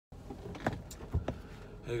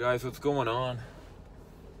Hey guys, what's going on?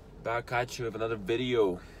 Back at you with another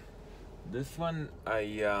video. This one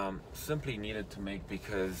I simply needed to make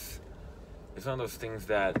because it's one of those things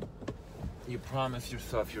that you promise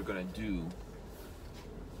yourself you're gonna do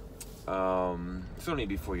certainly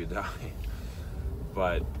before you die,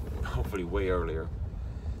 but hopefully way earlier.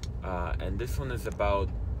 And this one is about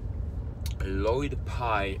Lloyd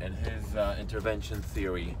Pye and his intervention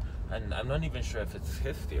theory. And I'm not even sure if it's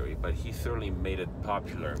his theory, but he certainly made it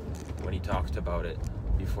popular when he talked about it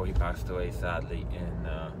before he passed away, sadly, and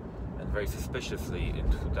very suspiciously in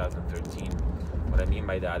 2013. What I mean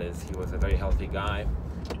by that is he was a very healthy guy,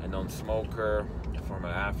 a non-smoker, a former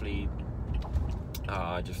athlete,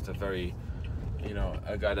 just a very,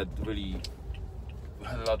 a guy that really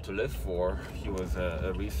had a lot to live for. He was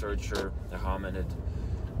a researcher, a hominid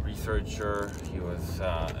researcher. He was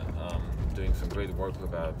doing some great work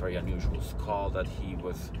with a very unusual skull that he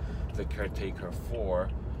was the caretaker for,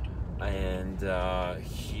 and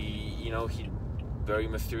he very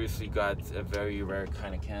mysteriously got a very rare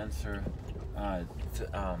kind of cancer,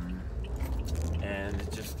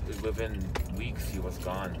 and just within weeks he was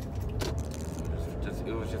gone.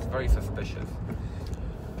 It was just very suspicious.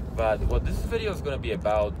 But what this video is going to be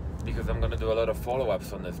about, because I'm going to do a lot of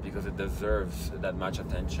follow-ups on this because it deserves that much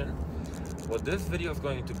attention. What this video is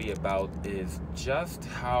going to be about is just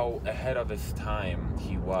how ahead of his time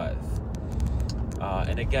he was.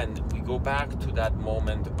 And again, we go back to that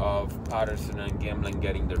moment of Patterson and Gimlin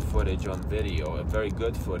getting their footage on video, a very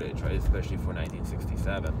good footage, right? Especially for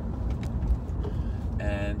 1967.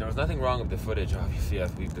 And there was nothing wrong with the footage, obviously,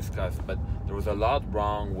 as we've discussed, but there was a lot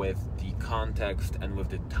wrong with the context and with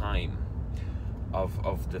the time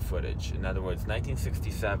of the footage. In other words,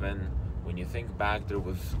 1967, when you think back, there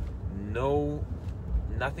was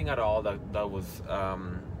nothing at all that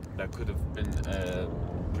could have been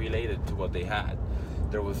related to what they had.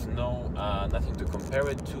 There was nothing to compare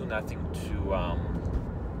it to, nothing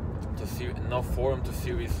no forum to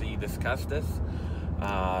seriously discuss this.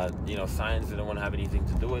 Science didn't want to have anything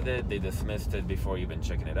to do with it. They dismissed it before even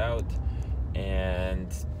checking it out,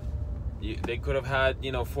 and they could have had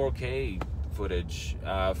 4K footage,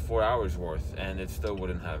 4 hours worth, and it still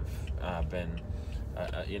wouldn't have been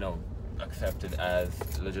accepted as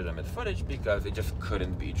legitimate footage because it just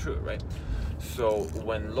couldn't be true, right? So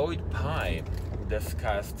when Lloyd Pye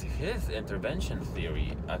discussed his intervention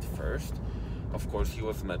theory at first, of course he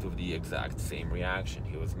was met with the exact same reaction.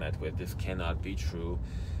 He was met with, this cannot be true,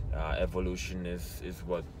 evolution is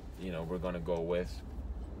what we're gonna go with,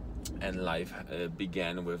 and life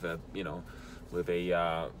began with a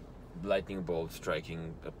lightning bolt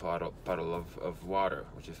striking a puddle of water,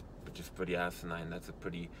 which is pretty asinine. That's a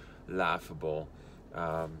pretty laughable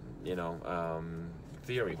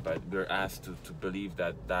theory, but we're asked to believe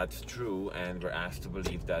that that's true, and we're asked to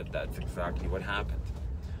believe that that's exactly what happened,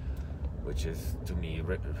 which is to me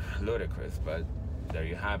ludicrous. But there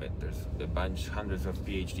you have it. There's a bunch, hundreds of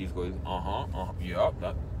PhDs going,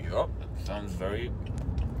 that sounds very,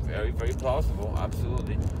 very, very plausible,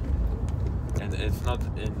 absolutely. And it's not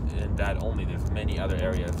in that only. There's many other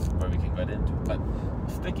areas where we can get into. But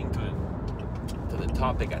sticking to the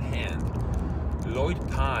topic at hand, Lloyd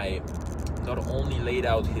Pye not only laid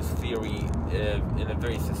out his theory in a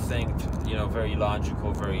very succinct, very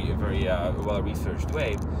logical, very, very well-researched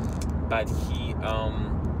way, but he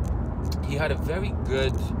had a very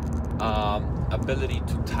good ability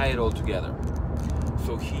to tie it all together.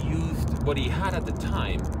 So he used what he had at the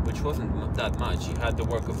time, which wasn't that much. He had the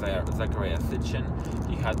work of Zachariah Sitchin,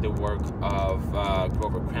 he had the work of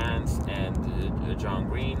Grover Krantz and John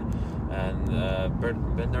Green and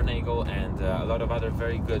Bindernagel and a lot of other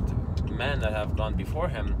very good men that have gone before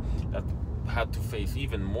him that had to face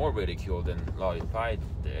even more ridicule than Lloyd Pye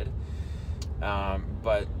did.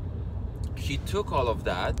 But he took all of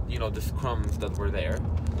that, the crumbs that were there,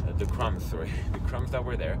 the crumbs that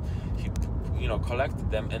were there, he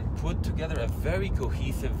collected them and put together a very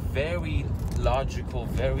cohesive, very logical,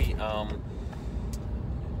 very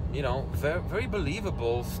very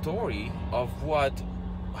believable story of what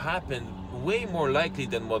happened, way more likely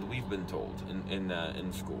than what we've been told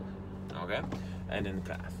in school, okay, and in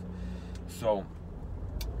class. So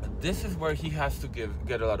this is where he has to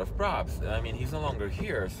get a lot of props. I mean, he's no longer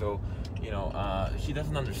here, so he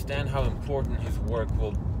doesn't understand how important his work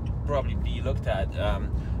will probably be looked at,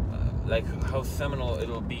 like how seminal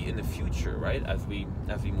it'll be in the future, right? As we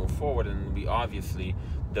move forward, and we obviously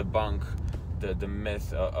debunk the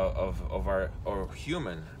myth of our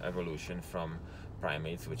human evolution from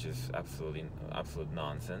primates, which is absolute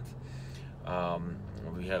nonsense.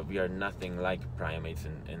 We are nothing like primates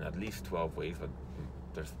in at least 12 ways, but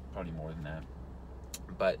there's probably more than that.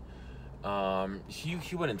 But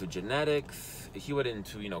he went into genetics, he went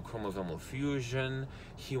into, you know, chromosomal fusion,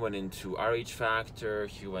 he went into Rh factor,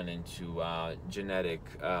 he went into genetic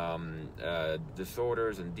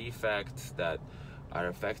disorders and defects that are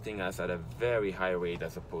affecting us at a very high rate,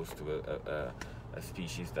 as opposed to a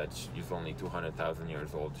species that is only 200,000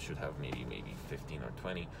 years old, should have maybe 15 or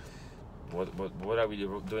 20. What are we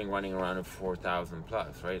doing running around at 4,000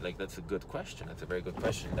 plus, right? Like, that's a good question. That's a very good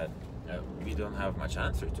question that we don't have much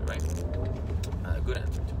answer to, right? A good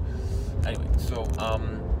answer to. Anyway, so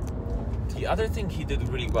the other thing he did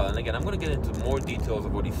really well, and again, I'm going to get into more details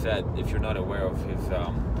of what he said. If you're not aware of his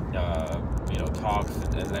you know, talks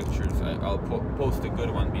and lectures, I'll post a good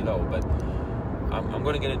one below, but I'm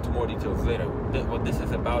going to get into more details later. What this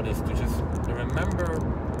is about is to just remember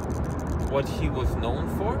what he was known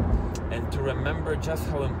for, and to remember just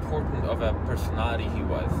how important of a personality he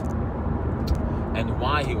was, and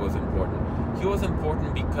why he was important. He was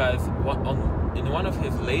important because in one of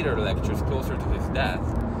his later lectures, closer to his death,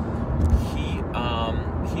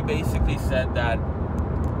 he basically said that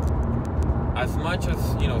as much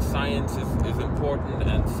as, you know, science is important,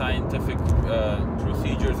 and scientific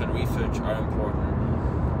procedures and research are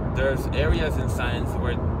important, there's areas in science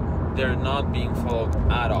where they're not being followed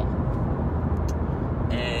at all.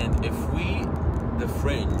 And if we, the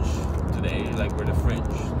fringe today, like we're the fringe,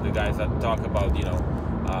 the guys that talk about, you know,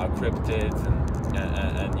 cryptids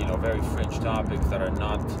and you know, very fringe topics that are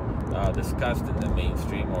not discussed in the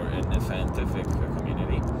mainstream or in the scientific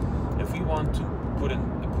community, if we want to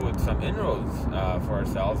put some inroads for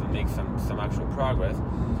ourselves and make some actual progress,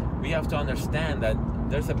 we have to understand that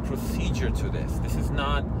there's a procedure to this. This is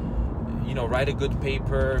not, you know, write a good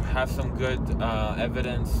paper, have some good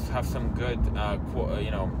evidence, have some good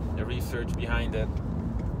you know, research behind it,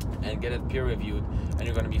 and get it peer reviewed, and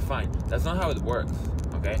you're going to be fine. That's not how it works.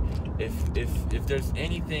 Okay, if there's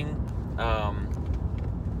anything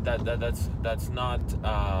that's not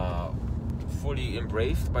fully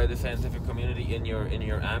embraced by the scientific community in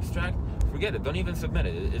your abstract, forget it. Don't even submit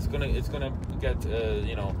it. It's gonna get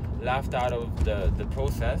you know, laughed out of the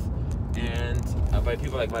process, and by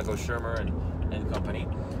people like Michael Shermer and company,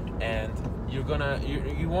 and you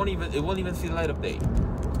won't even see the light of day,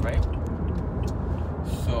 right?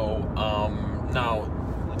 So now,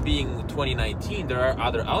 being 2019, there are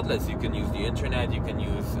other outlets. You can use the internet, you can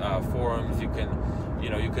use forums, you can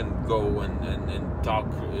go and talk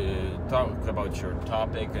about your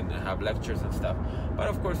topic and have lectures and stuff. But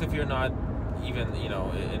of course, if you're not even, you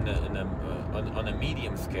know, on a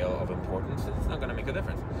medium scale of importance, it's not going to make a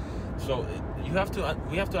difference. So we have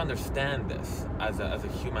to understand this as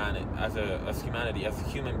humanity, as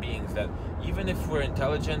human beings, that even if we're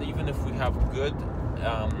intelligent, even if we have good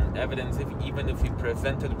evidence, even if we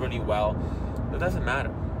present it really well, it doesn't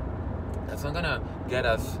matter. That's not gonna get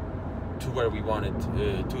us to where we want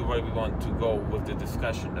to go with the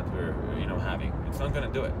discussion that we're, you know, having. It's not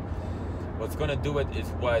gonna do it. What's gonna do it is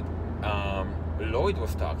what Lloyd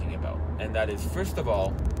was talking about, and that is, first of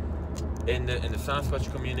all, in the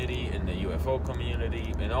Sasquatch community, in the UFO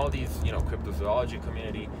community, in all these, you know, cryptozoology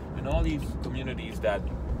community, in all these communities that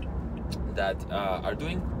are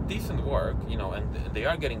doing decent work, you know, and they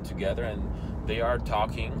are getting together and they are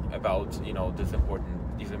talking about, you know, these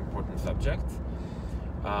important subjects.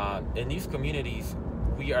 In these communities,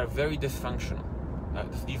 we are very dysfunctional.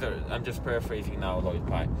 I'm just paraphrasing now Lloyd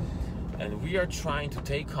Pye, and we are trying to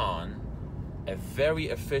take on a very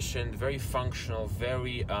efficient, very functional,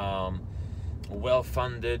 very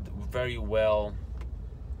well-funded, very well,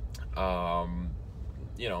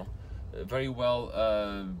 you know, very well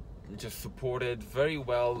just supported, very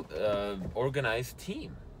well organized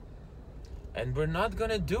team. And we're not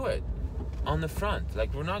gonna do it on the front.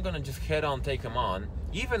 Like, we're not gonna just head on take them on,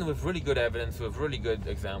 even with really good evidence, with really good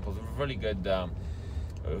examples, with really good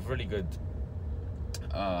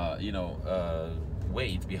you know,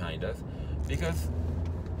 weight behind us, because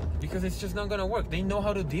it's just not gonna work. They know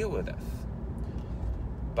how to deal with us.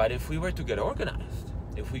 But if we were to get organized,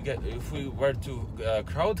 if we were to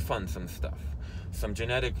crowdfund some stuff, some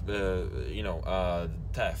genetic you know,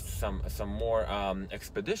 tests, some more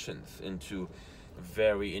expeditions into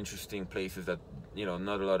very interesting places that, you know,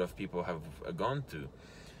 not a lot of people have gone to,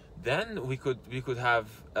 then we could have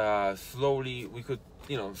slowly, we could,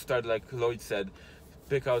 you know, start, like Lloyd said,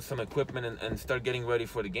 pick out some equipment and start getting ready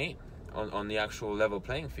for the game on the actual level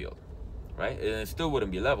playing field, right? And it still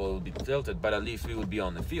wouldn't be level, it would be tilted, but at least we would be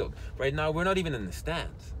on the field. Right now, we're not even in the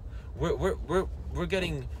stands. We're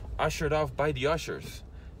getting ushered off by the ushers.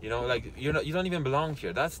 You know, like, you don't even belong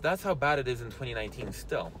here. That's how bad it is in 2019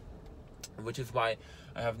 still. Which is why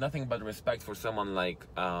I have nothing but respect for someone like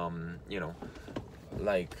you know,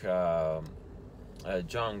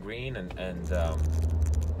 John Green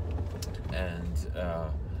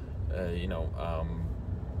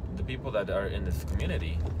the people that are in this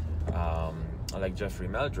community, like Jeffrey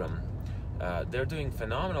Meldrum, they're doing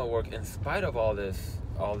phenomenal work in spite of all this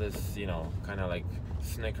kind of like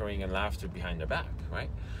snickering and laughter behind their back, right?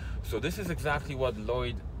 So this is exactly what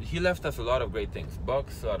Lloyd, he left us a lot of great things,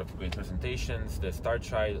 books, a lot of great presentations, the Star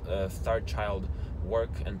Child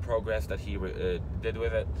work and progress that he did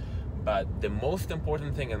with it. But the most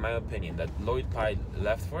important thing, in my opinion, that Lloyd Pye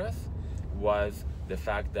left for us was the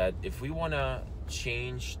fact that if we want to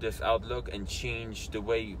change this outlook and change the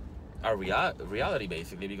way our reality,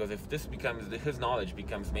 basically, because if this becomes, his knowledge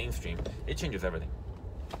becomes mainstream, it changes everything.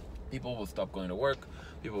 People will stop going to work,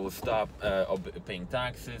 people will stop paying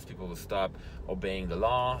taxes, people will stop obeying the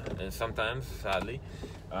law, and sometimes, sadly,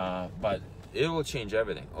 but it will change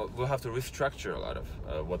everything. We'll have to restructure a lot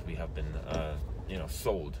of what we have been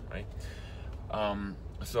sold, right?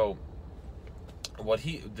 So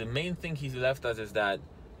the main thing he left us is that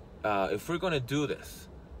if we're going to do this,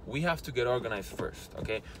 we have to get organized first,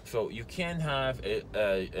 okay? So you can't have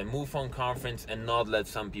a MUFON conference and not let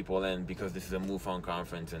some people in because this is a MUFON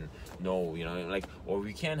conference, and or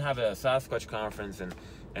we can't have a Sasquatch conference and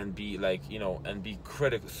be and be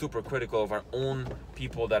super critical of our own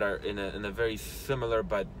people that are in a very similar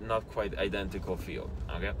but not quite identical field,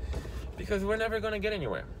 okay? Because we're never going to get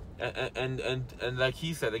anywhere. And like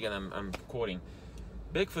he said, again, I'm quoting,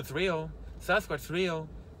 Bigfoot's real, Sasquatch's real,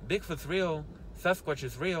 Bigfoot's real, Sasquatch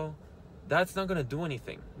is real. That's not going to do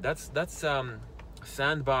anything. That's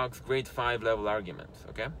sandbox grade 5 level argument,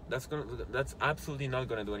 okay? That's absolutely not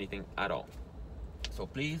going to do anything at all. So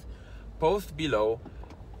please post below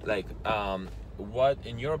what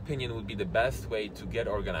in your opinion would be the best way to get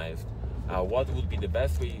organized, what would be the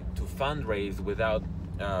best way to fundraise without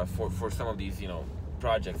for some of these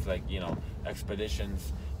projects, like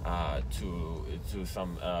expeditions to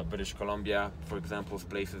some British Columbia, for example,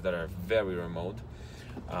 places that are very remote,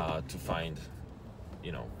 to find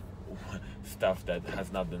stuff that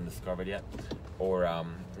has not been discovered yet, or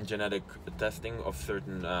genetic testing of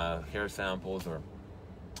certain hair samples,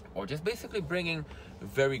 or just basically bringing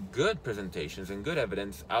very good presentations and good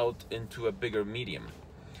evidence out into a bigger medium.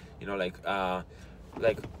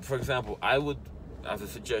 For example, I would, as a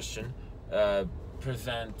suggestion,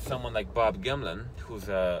 present someone like Bob Gimlin, who's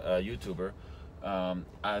a YouTuber,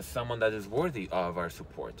 as someone that is worthy of our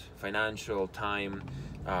support, financial, time,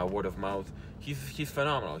 word of mouth. He's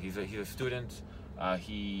phenomenal. He's a student.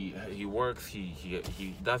 He works.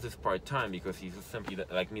 He does this part-time because he's simply,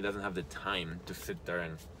 like me, doesn't have the time to sit there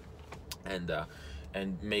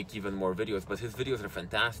and make even more videos. But his videos are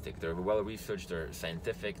fantastic. They're well researched. They're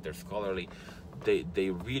scientific. They're scholarly.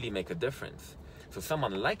 They really make a difference. So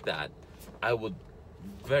someone like that, I would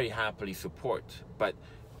very happily support. But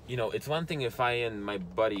it's one thing if I and my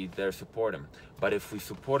buddy there support him, but if we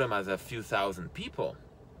support him as a few thousand people,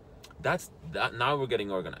 now we're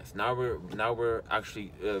getting organized. Now we're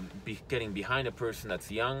actually getting behind a person that's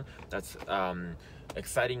young, that's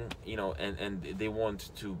exciting, and they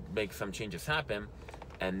want to make some changes happen,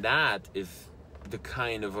 and that is the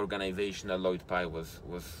kind of organization that Lloyd Pye was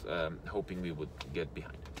hoping we would get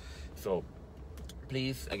behind. So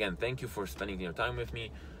please, again, thank you for spending your time with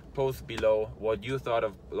me. Post below what you thought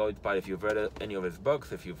of Lloyd Pye, if you've read any of his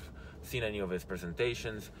books, if you've seen any of his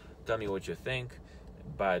presentations. Tell me what you think.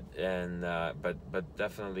 But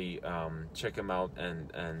definitely check him out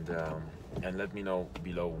and let me know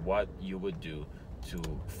below what you would do to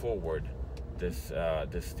forward this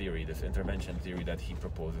theory, this intervention theory that he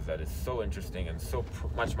proposes, that is so interesting and so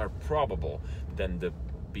much more probable than the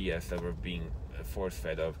BS that we're being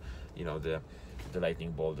force-fed of, the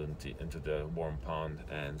lightning bolt into the warm pond,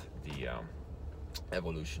 and the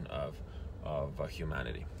evolution of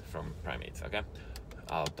humanity from primates. Okay,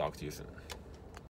 I'll talk to you soon.